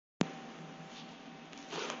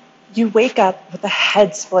You wake up with a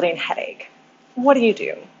head-splitting headache. What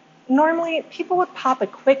do? Normally, people would pop a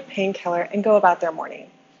quick painkiller and go about their morning.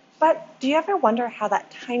 But do you ever wonder how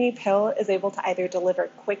that tiny pill is able to either deliver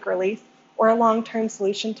quick relief or a long-term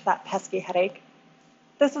solution to that pesky headache?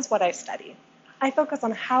 This is what I study. I focus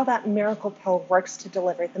on how that miracle pill works to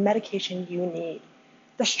deliver the medication you need.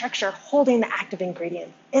 The structure holding the active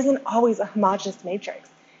ingredient isn't always a homogeneous matrix.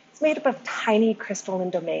 It's made up of tiny crystalline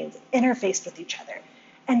domains interfaced with each other,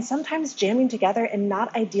 and sometimes jamming together in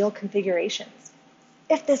not ideal configurations.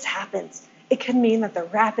 If this happens, it could mean that the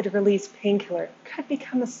rapid release painkiller could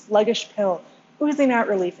become a sluggish pill, oozing out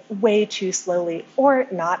relief way too slowly or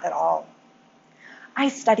not at all. I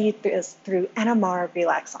studied this through NMR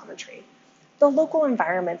relaxometry. The local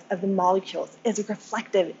environment of the molecules is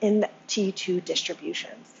reflective in the T2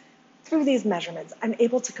 distributions. Through these measurements, I'm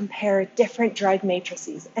able to compare different drug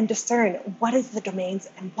matrices and discern what is the domains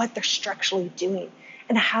and what they're structurally doing,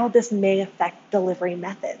 and how this may affect delivery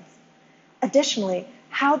methods. Additionally,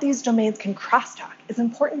 how these domains can crosstalk is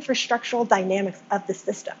important for structural dynamics of the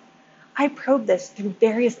system. I probe this through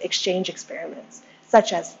various exchange experiments,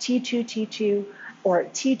 such as T2T2 or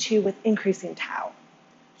T2 with increasing tau.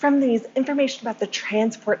 From these, information about the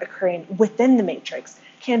transport occurring within the matrix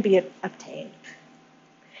can be obtained.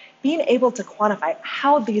 Being able to quantify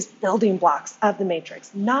how these building blocks of the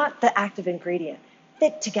matrix, not the active ingredient,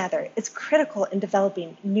 fit together is critical in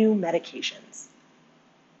developing new medications.